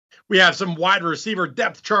We have some wide receiver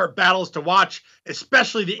depth chart battles to watch,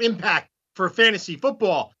 especially the impact for fantasy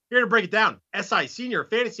football. Here to break it down, SI senior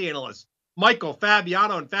fantasy analyst Michael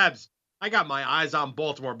Fabiano. And Fabs, I got my eyes on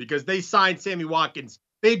Baltimore because they signed Sammy Watkins.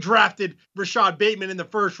 They drafted Rashad Bateman in the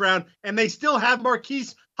first round, and they still have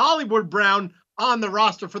Marquise Hollywood Brown on the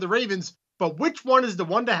roster for the Ravens. But which one is the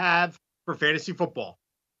one to have for fantasy football?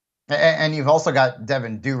 And you've also got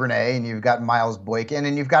Devin Duvernay, and you've got Miles Boykin,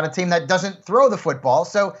 and you've got a team that doesn't throw the football.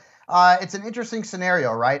 So it's an interesting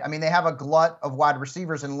scenario, right? I mean, they have a glut of wide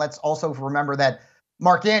receivers, and let's also remember that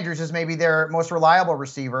Mark Andrews is maybe their most reliable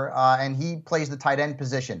receiver, and he plays the tight end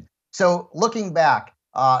position. So looking back,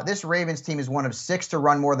 this Ravens team is one of 6 to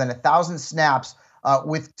run more than 1,000 snaps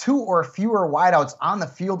with 2 or fewer wideouts on the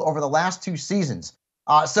field over the last 2 seasons.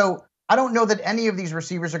 So I don't know that any of these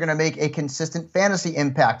receivers are going to make a consistent fantasy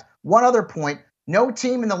impact. One other point, no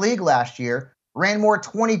team in the league last year ran more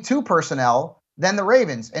 22 personnel than the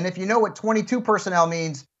Ravens. And if you know what 22 personnel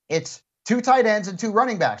means, it's 2 tight ends and 2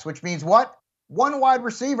 running backs, which means what? 1 wide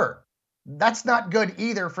receiver. That's not good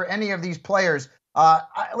either for any of these players.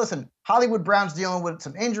 Listen, Hollywood Brown's dealing with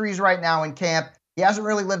some injuries right now in camp. He hasn't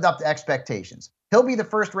really lived up to expectations. He'll be the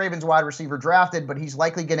first Ravens wide receiver drafted, but he's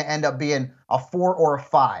likely going to end up being a 4 or a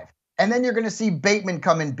 5. And then you're going to see Bateman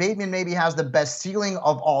come in. Bateman maybe has the best ceiling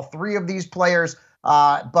of all 3 of these players.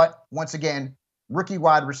 But once again, rookie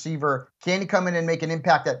wide receiver. Can he come in and make an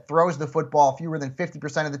impact that throws the football fewer than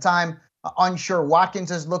 50% of the time? Unsure. Watkins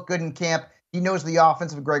has looked good in camp. He knows the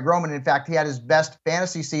offense of Greg Roman. In fact, he had his best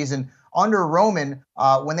fantasy season under Roman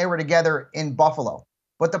when they were together in Buffalo.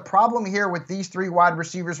 But the problem here with these 3 wide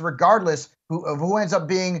receivers, regardless of who ends up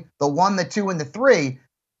being the 1, the 2, and the 3,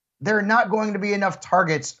 there are not going to be enough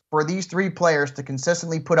targets for these 3 players to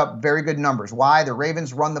consistently put up very good numbers. Why? The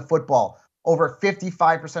Ravens run the football over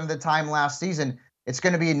 55% of the time last season. It's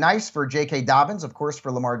going to be nice for J.K. Dobbins, of course,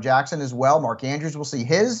 for Lamar Jackson as well. Mark Andrews will see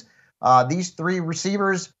his. These 3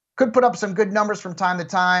 receivers could put up some good numbers from time to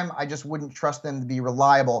time. I just wouldn't trust them to be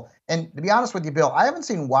reliable. And to be honest with you, Bill, I haven't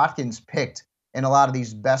seen Watkins picked in a lot of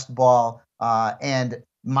these best ball and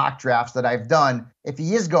mock drafts that I've done. If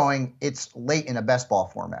he is going, it's late in a best ball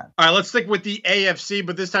format. All right, let's stick with the AFC,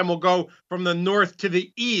 but this time we'll go from the north to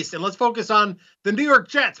the east, and let's focus on the New York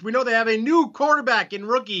Jets. We know they have a new quarterback in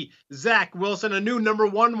rookie Zach Wilson, a new number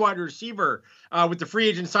 1 wide receiver with the free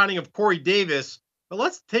agent signing of Corey Davis. But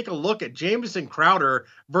let's take a look at Jamison Crowder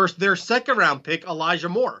versus their second-round pick, Elijah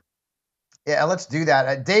Moore. Yeah, let's do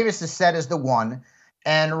that. Davis is set as the 1,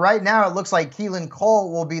 and right now it looks like Keelan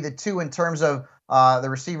Cole will be the 2 in terms of the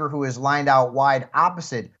receiver who is lined out wide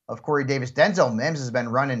opposite of Corey Davis. Denzel Mims has been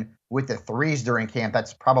running with the 3s during camp.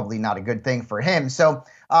 That's probably not a good thing for him. So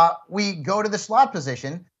we go to the slot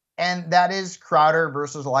position, and that is Crowder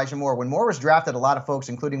versus Elijah Moore. When Moore was drafted, a lot of folks,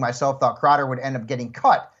 including myself, thought Crowder would end up getting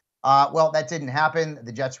cut. Well, that didn't happen.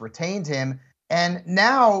 The Jets retained him. And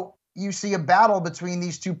now you see a battle between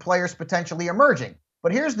these 2 players potentially emerging.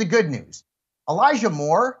 But here's the good news. Elijah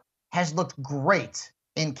Moore has looked great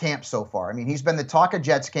in camp so far. I mean, he's been the talk of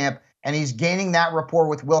Jets camp, and he's gaining that rapport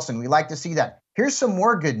with Wilson. We like to see that. Here's some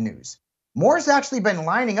more good news. Moore's actually been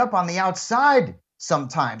lining up on the outside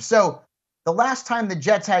sometimes. So the last time the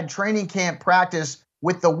Jets had training camp practice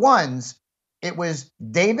with the 1s, it was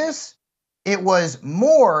Davis, it was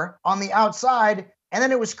Moore on the outside, and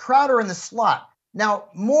then it was Crowder in the slot. Now,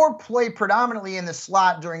 Moore played predominantly in the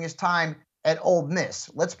slot during his time at Ole Miss.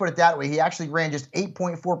 Let's put it that way. He actually ran just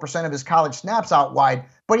 8.4% of his college snaps out wide,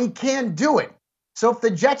 but he can do it. So if the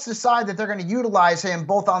Jets decide that they're going to utilize him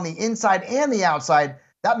both on the inside and the outside,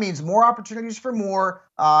 that means more opportunities for Moore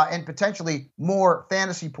and potentially more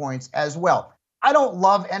fantasy points as well. I don't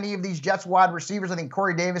love any of these Jets wide receivers. I think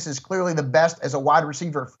Corey Davis is clearly the best as a wide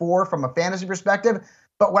receiver 4 from a fantasy perspective.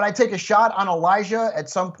 But when I take a shot on Elijah at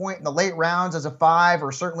some point in the late rounds as a 5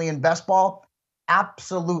 or certainly in best ball,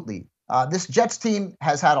 absolutely. This Jets team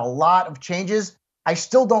has had a lot of changes. I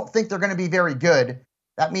still don't think they're going to be very good.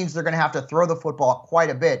 That means they're going to have to throw the football quite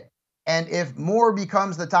a bit. And if Moore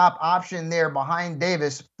becomes the top option there behind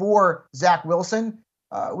Davis for Zach Wilson,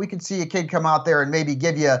 we could see a kid come out there and maybe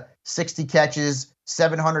give you 60 catches,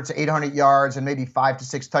 700 to 800 yards, and maybe 5 to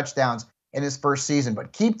 6 touchdowns in his first season.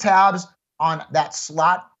 But keep tabs on that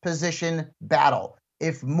slot position battle.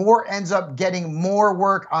 If Moore ends up getting more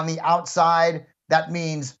work on the outside, that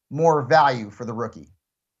means more value for the rookie.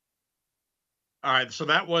 All right, so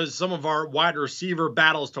that was some of our wide receiver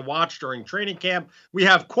battles to watch during training camp. We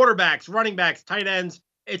have quarterbacks, running backs, tight ends.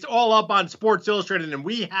 It's all up on Sports Illustrated, and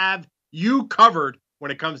we have you covered when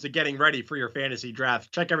it comes to getting ready for your fantasy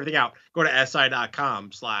draft. Check everything out. Go to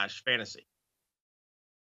si.com/fantasy.